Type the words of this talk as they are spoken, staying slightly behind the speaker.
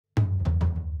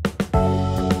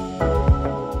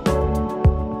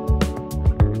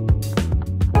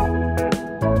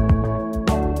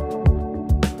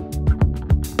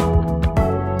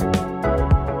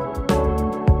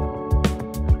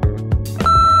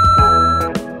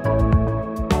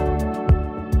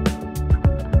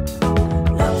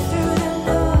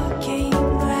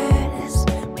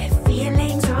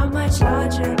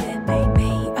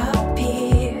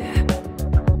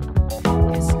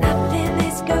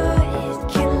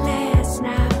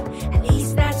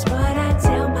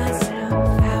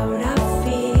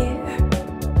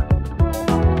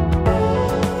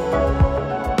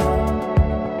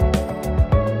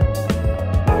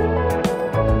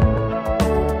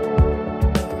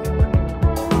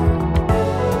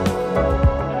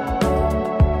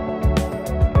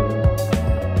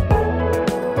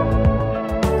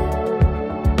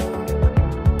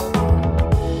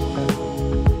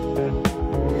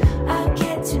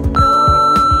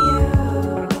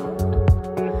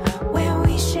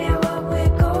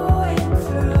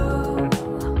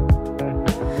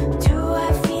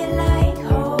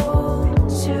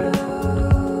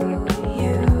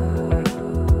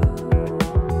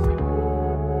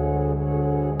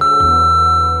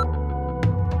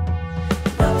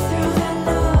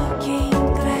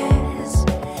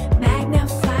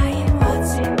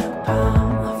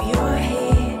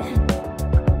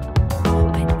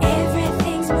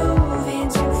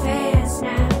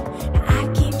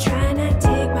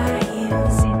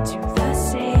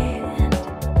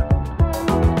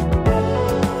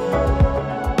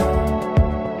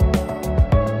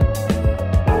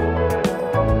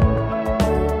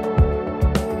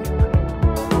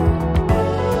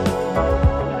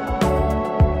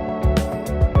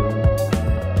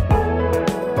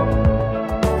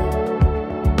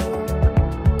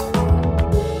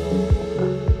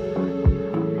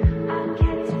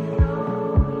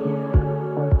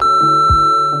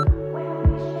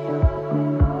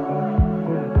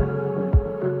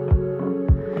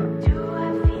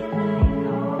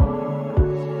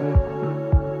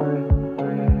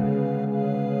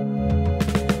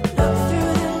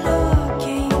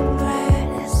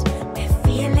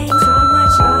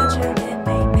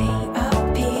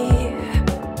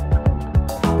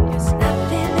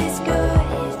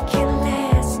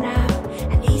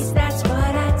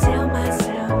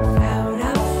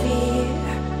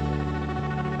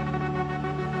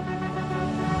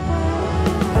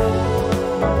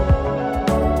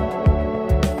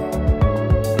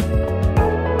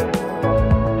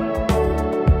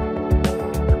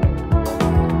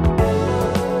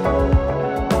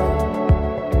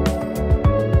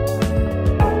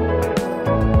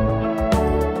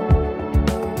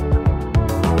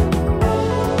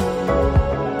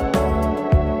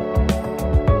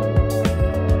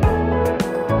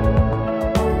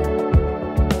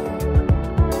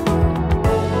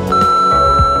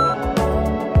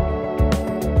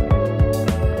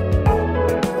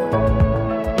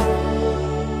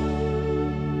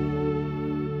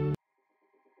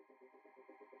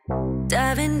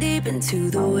Diving deep into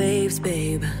the waves,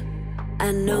 babe.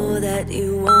 I know that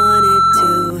you want it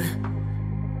too.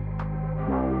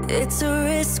 It's a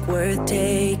risk worth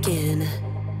taking,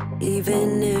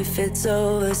 even if it's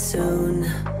over soon.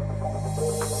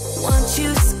 Want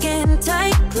you skin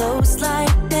tight, close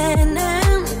like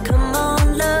denim. Come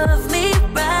on, love me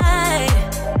right.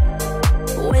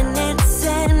 When it's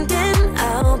ending,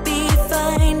 I'll be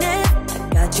fine. I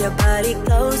got your body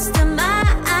close to mine.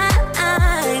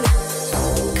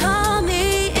 Call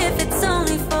me if it's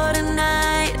only for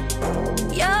tonight.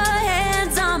 Your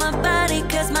hands on my body,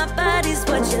 'cause my body's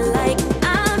what you like.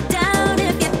 I'm down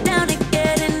if you're down to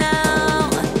get it now.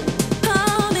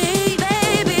 Call me,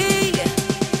 baby,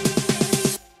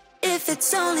 if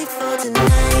it's only for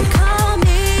tonight. Call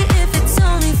me if it's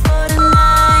only for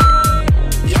tonight.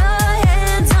 Your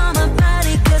hands on my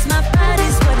body, 'cause my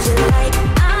body's what you like.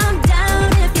 I'm down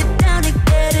if you're down to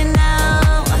get it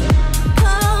now.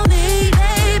 Call me,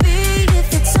 baby, if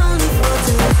it's only for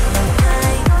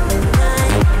tonight.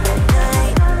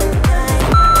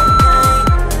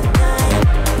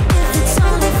 If it's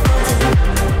only for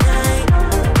tonight.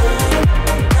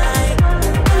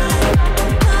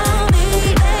 Call me,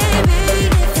 baby,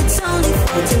 if it's only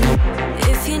for tonight.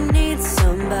 If you need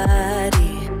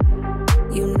somebody,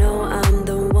 you know I'm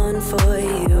the one for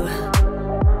you.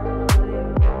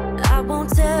 I won't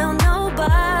tell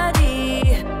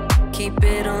nobody. Keep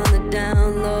it on the down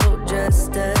low,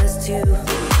 just us two.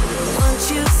 Want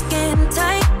you skin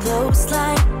tight, close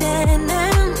like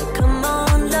denim. Come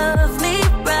on, love me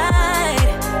right.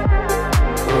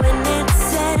 When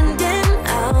it's ending,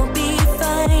 I'll be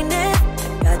fine.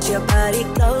 Got your body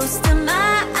close to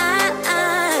mine.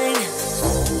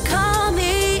 Call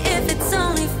me if it's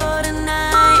only for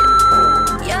tonight.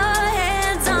 Your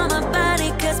hands on my body,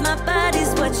 'cause my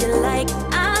body's what you like.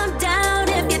 I'm down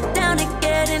if you're down to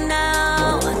get it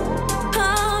now.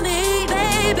 Call me,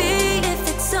 baby, if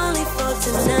it's only for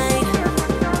tonight.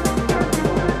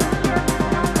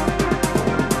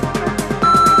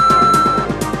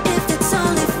 If it's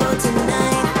only for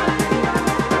tonight.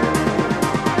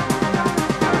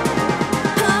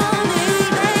 Call me,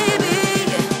 baby,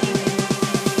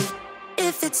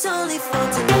 if it's only for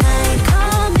tonight.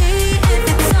 Call me if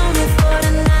it's only for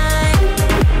tonight.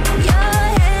 Your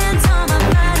hands on my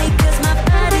body, 'cause my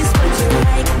body's what you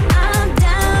like. I'm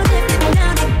down if you're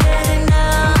down to get it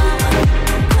now.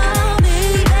 Call me,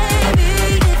 baby,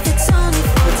 if it's only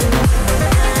for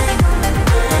tonight.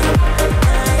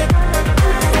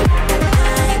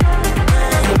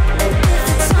 If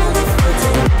it's only for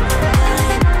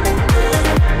tonight.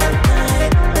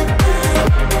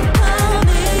 Call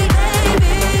me,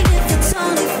 baby, if it's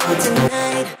only for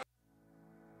tonight.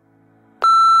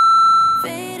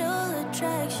 Fatal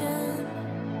attraction,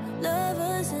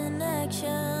 lovers in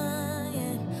action.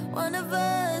 Yeah. One of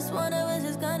us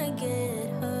is gonna get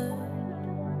hurt.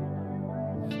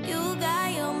 You got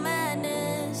your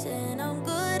madness, and I'm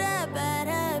good at bad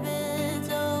habits.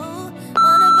 Oh,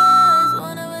 one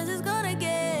of us is gonna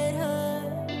get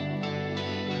hurt.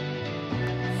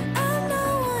 I'm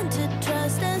not one to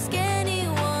trust, ask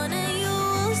anyone, and you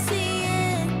will see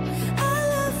it. I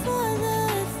live for the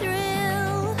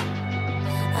thrill.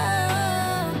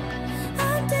 Oh,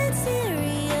 I'm dead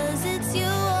serious, it's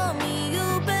you or me, you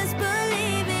best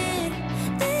believe it.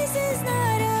 This is not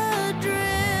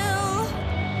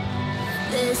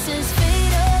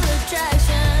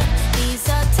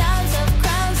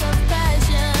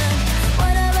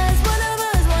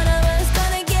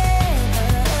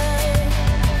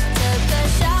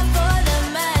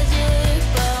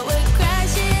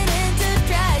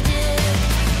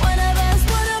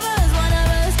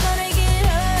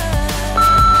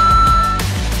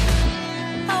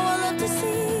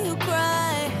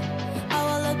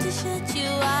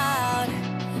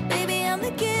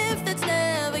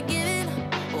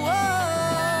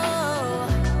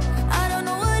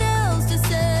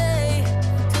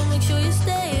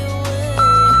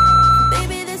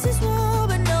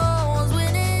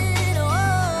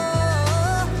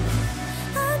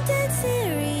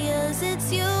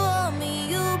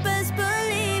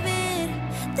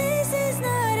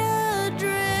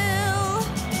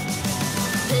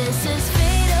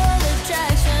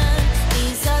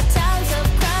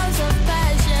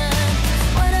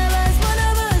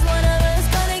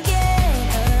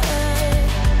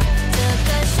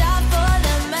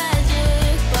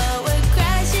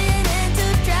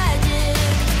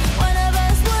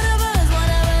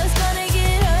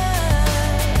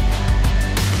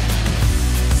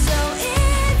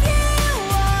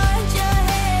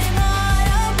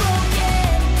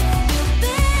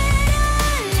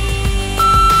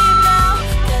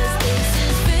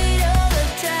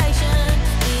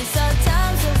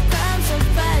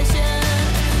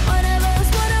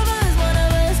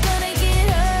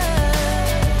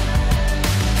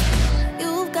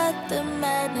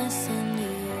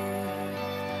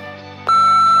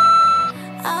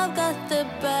I've got the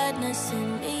badness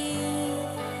in me.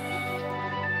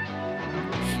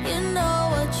 You know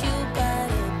what you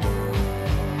gotta do.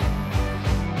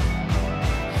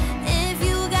 If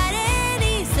you got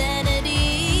any sanity,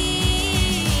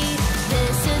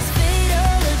 this is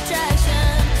fatal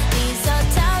attraction. These are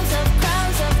times of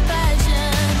crowds of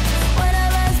passion. One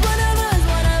of us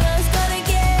gonna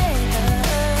get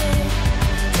hurt.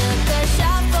 Took a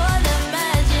shot for the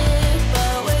magic,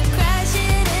 but we're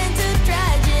crashing into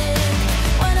tragic.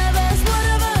 One of us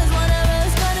gonna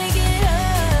get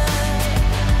hurt.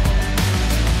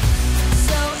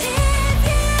 So if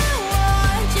you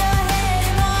want your head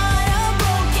and heart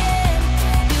unbroken,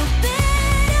 you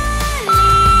better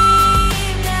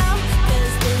leave now,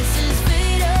 'cause this is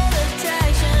fatal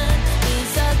attraction.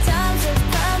 These are times of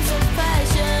crimes of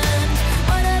passion.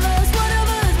 One of us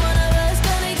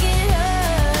gonna get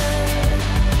hurt.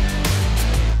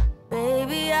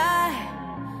 Baby, I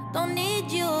don't need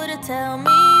you to tell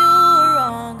me you were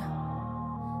wrong.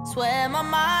 Swear my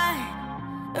mind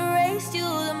erased you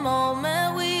the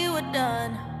moment we were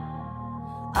done.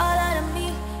 All out of me,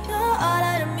 you're all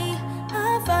out of me.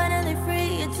 I'm finally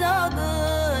free, it's all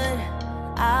good.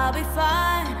 I'll be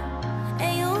fine,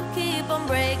 and you keep on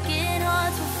breaking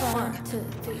hearts for fun. 1, 2,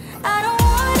 3. I don't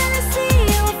wanna see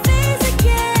your face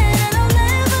again, and I'll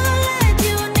never let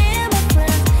you near my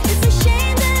friend. It's a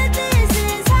shame that this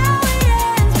is how it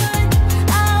ends, but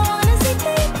I wanna say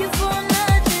thank you for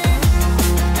nothing,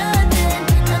 nothing,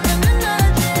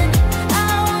 nothing.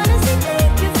 I wanna say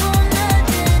thank you for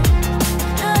nothing,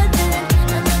 nothing,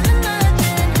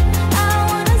 nothing. I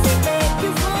wanna say thank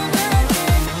you for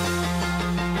nothing.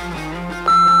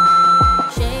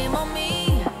 Shame on me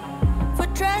for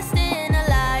trusting a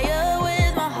liar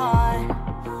with my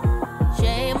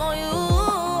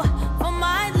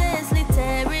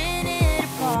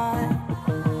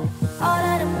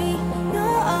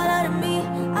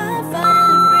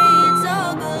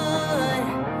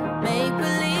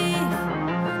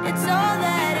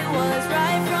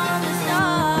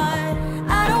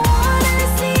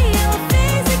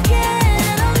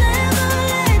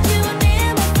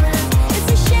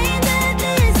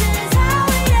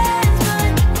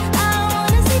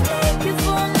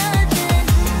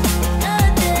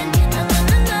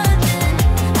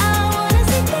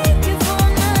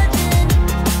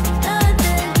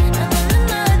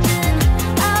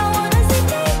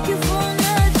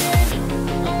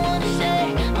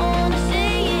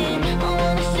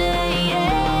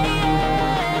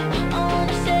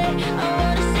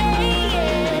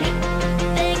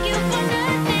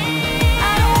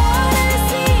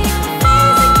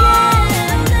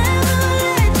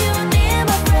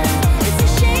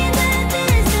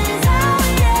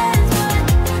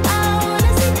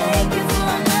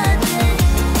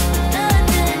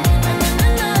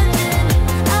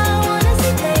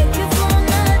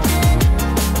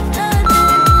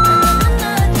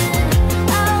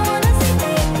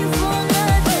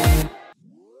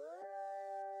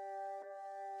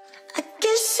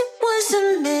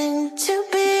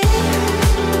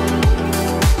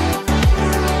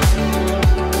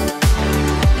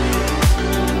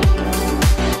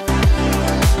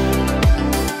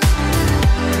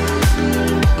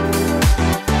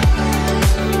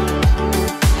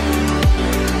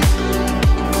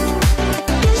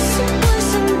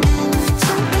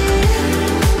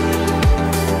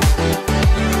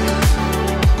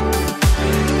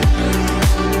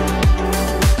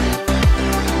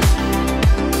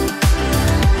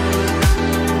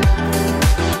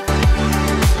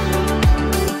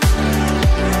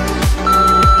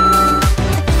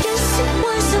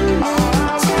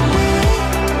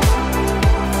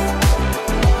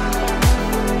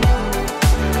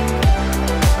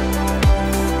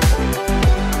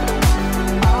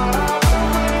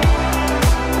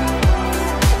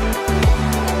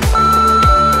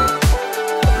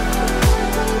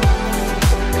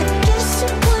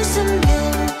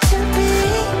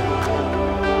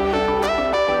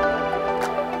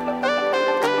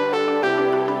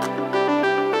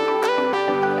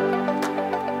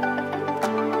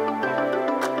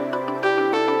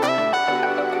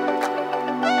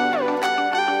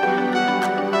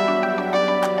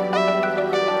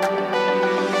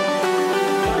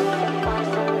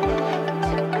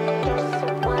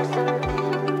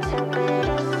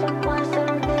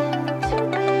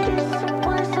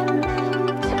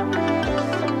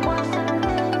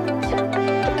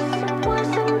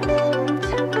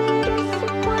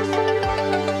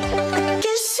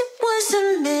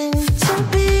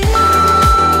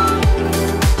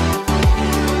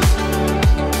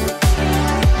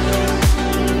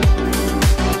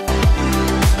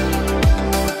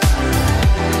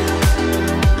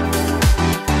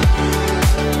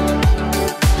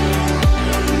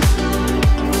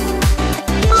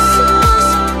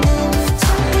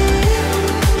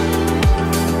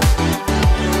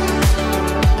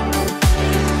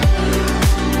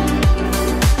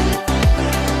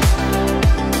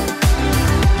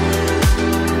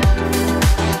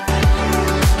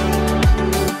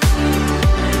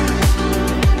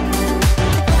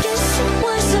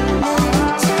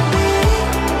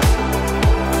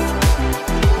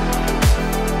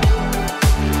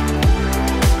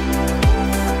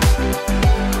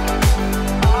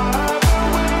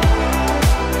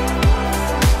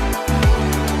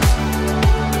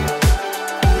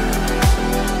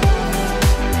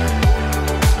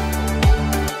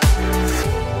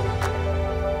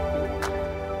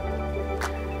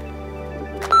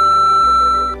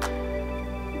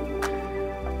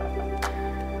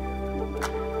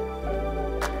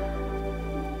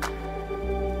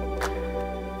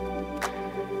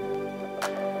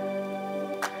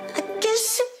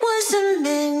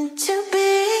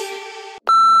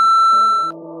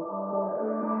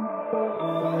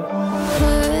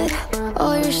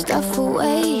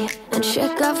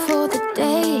check out for the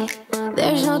day.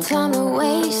 There's no time to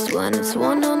waste when it's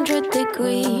 100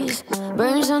 degrees.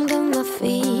 Burns under my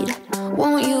feet.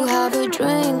 Won't you have a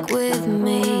drink with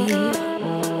me?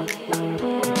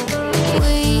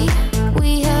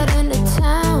 We head into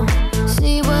town,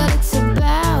 see what it's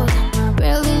about.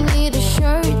 Barely need a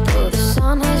shirt, though the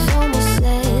sun has almost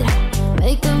set.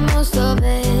 Make the most of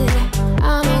it.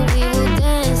 I know we will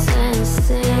dance and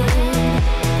sing.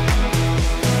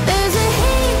 There's a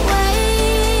heat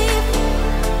wave.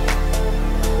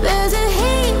 There's a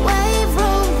heat wave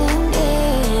rolling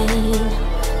in.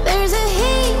 There's a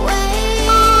heat wave,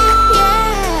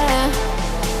 yeah.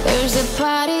 There's a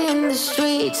party in the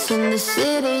streets and the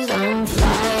city's on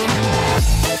fire.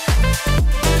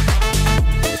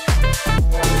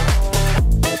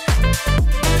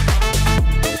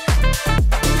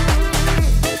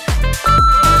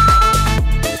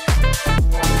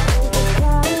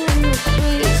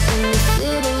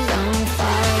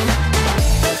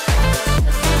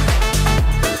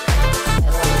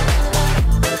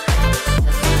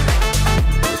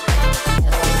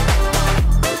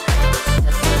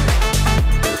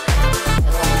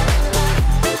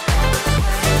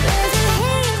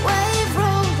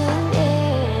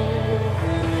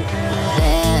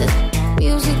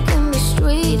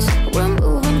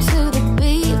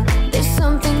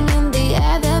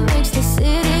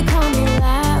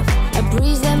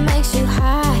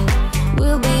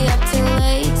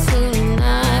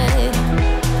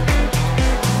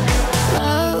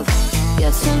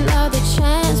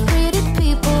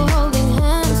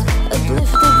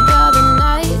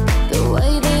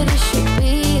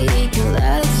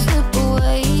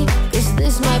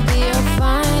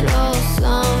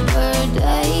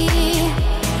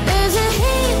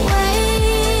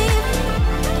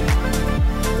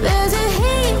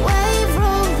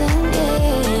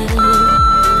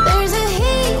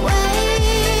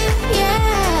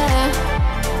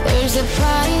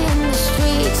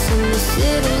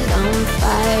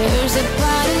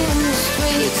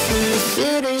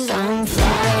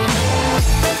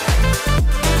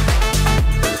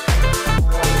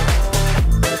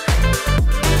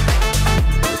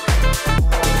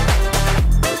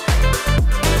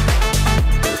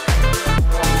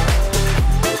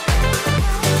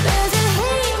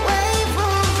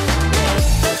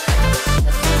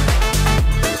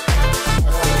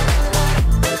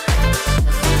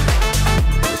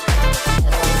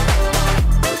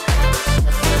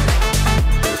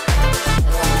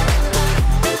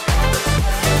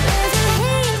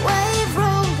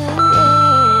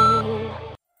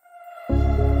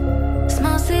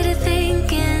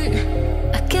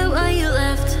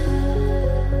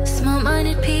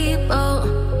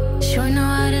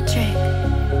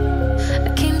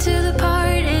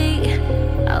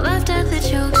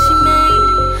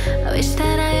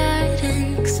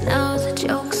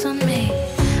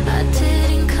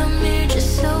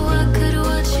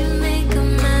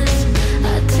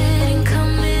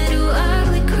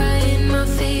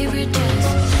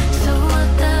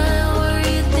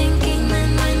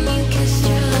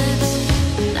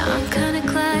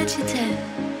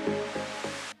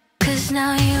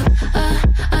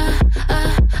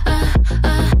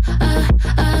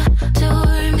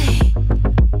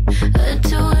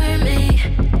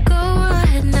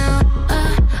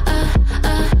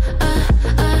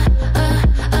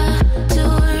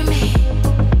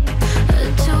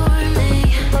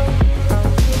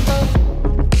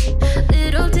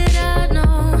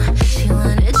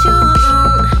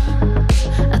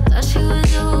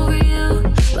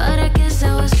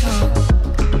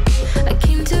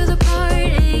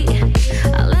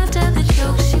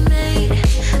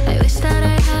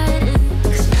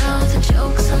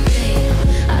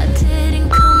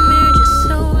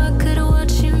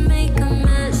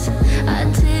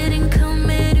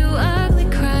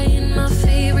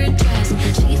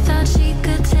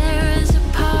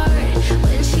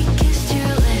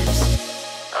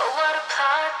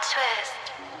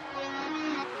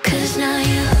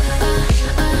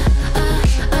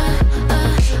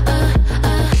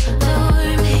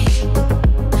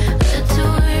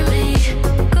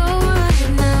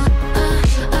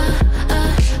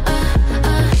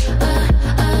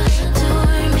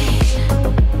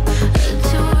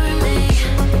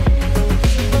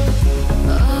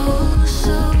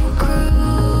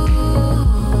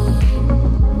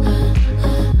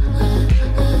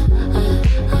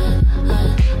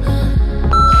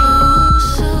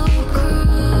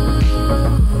 Cruel.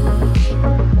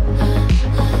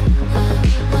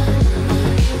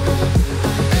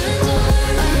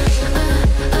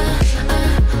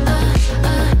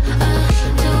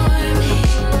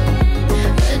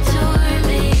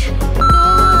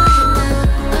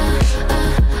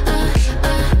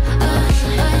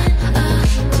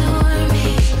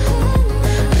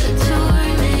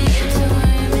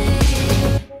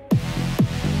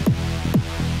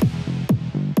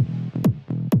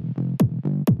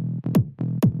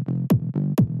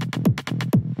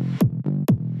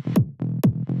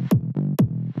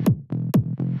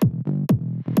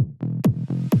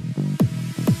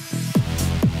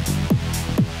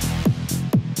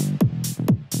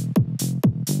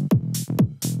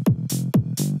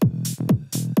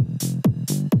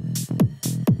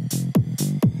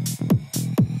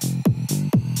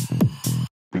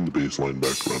 baseline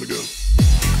back around again.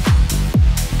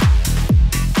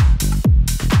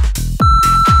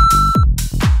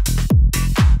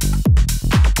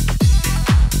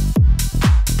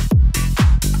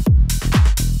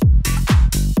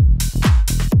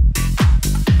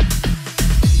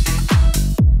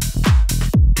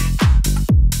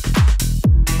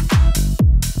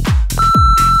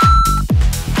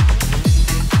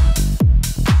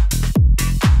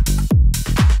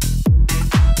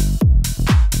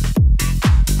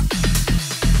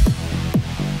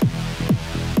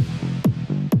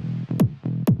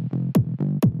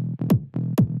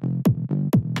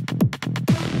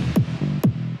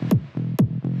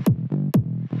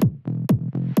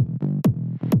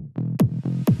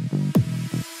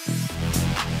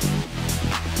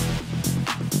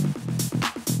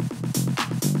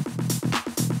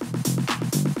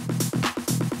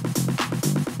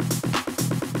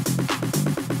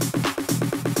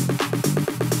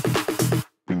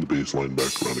 Baseline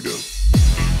back around again.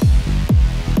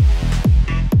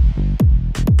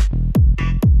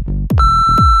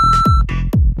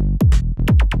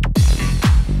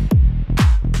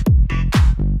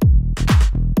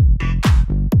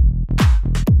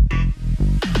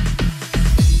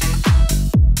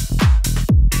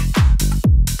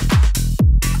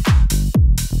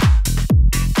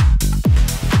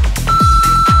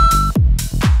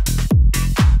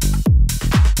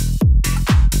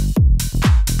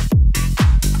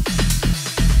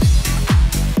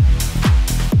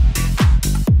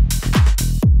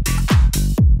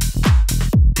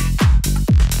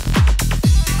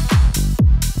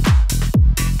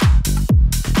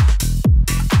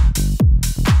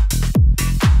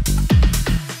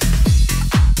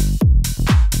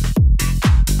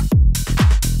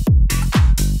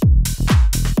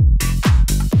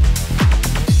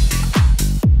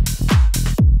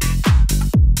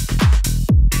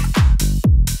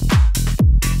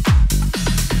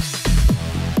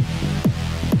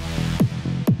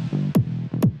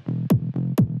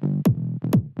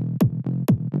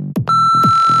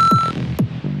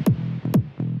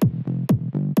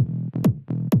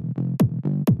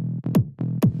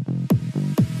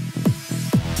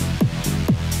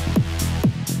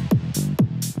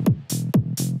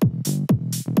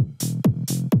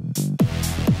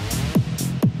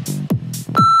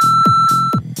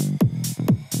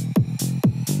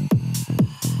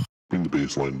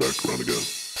 Baseline back around again.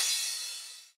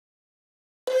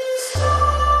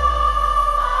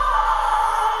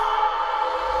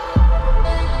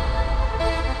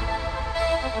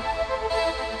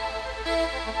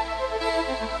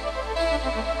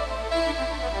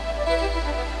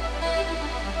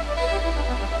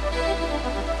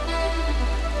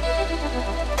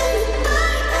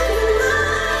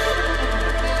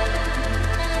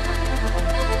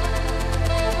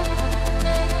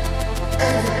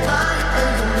 And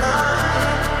the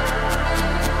night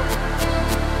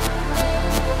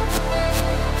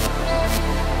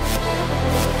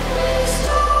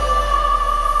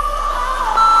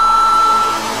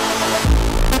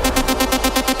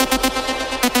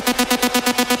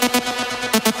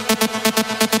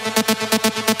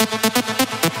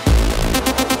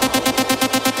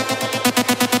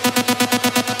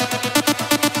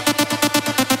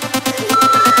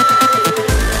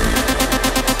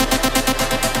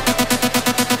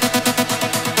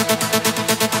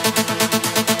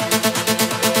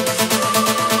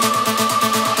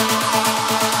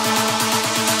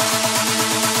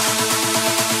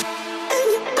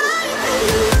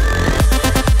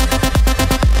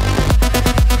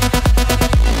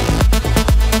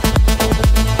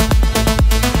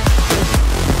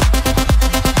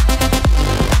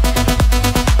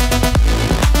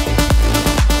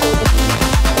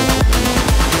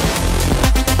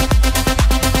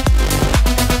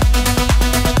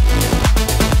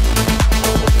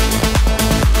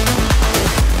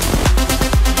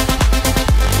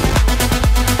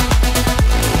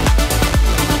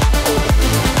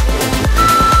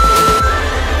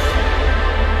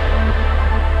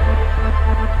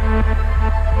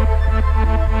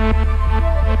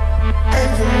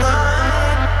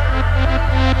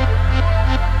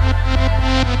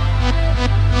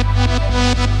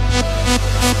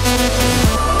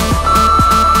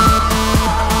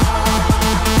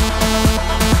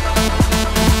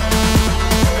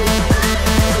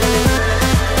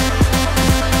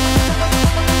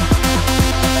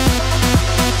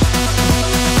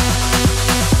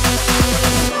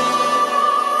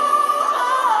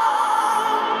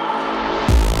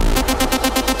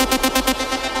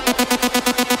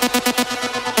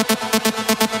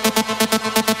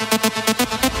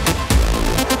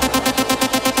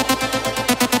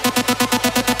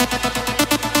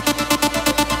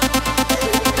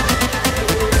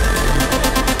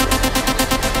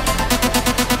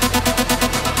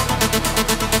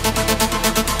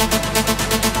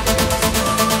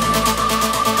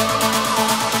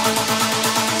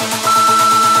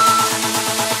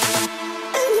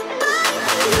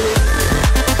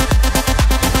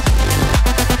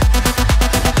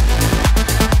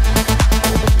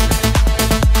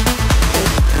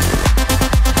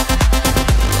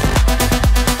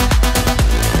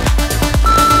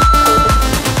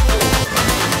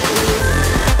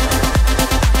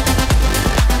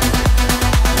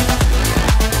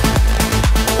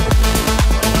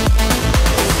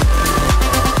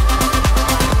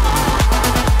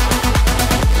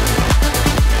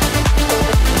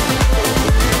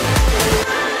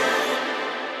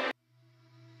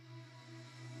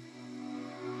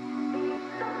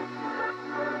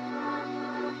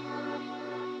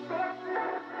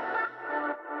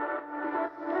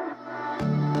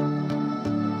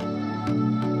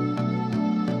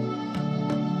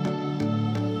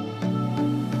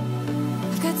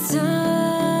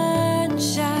sunshine,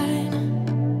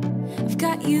 I've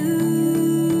got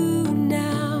you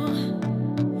now.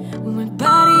 My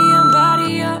body and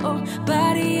body, oh,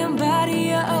 body and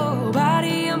body, oh,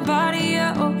 body and body,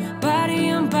 oh, body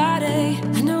and body.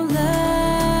 I know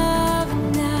love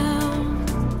now,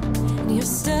 and you're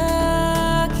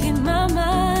stuck in my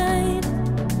mind.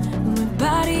 My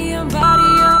body and body,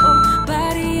 oh,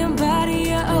 body and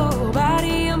body, oh,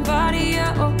 body and body,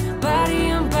 oh, body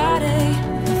and body.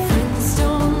 My friends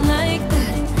don't like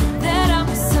that I'm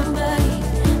with somebody,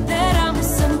 that I'm with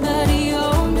somebody.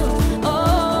 Oh no,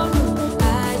 oh no.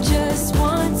 I just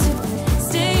want to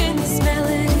stay in this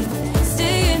melody,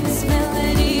 stay in this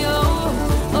melody. Oh,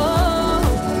 oh.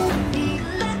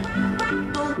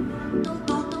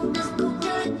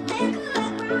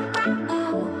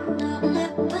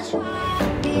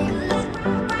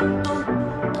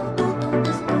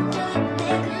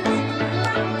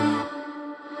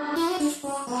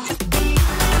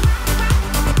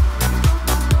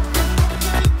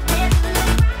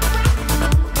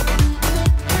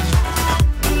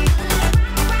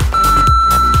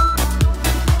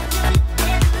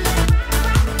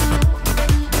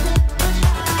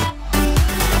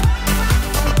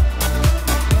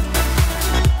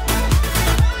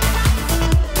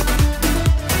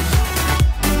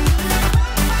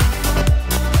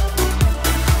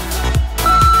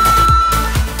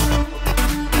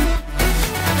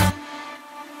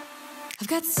 I've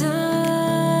got some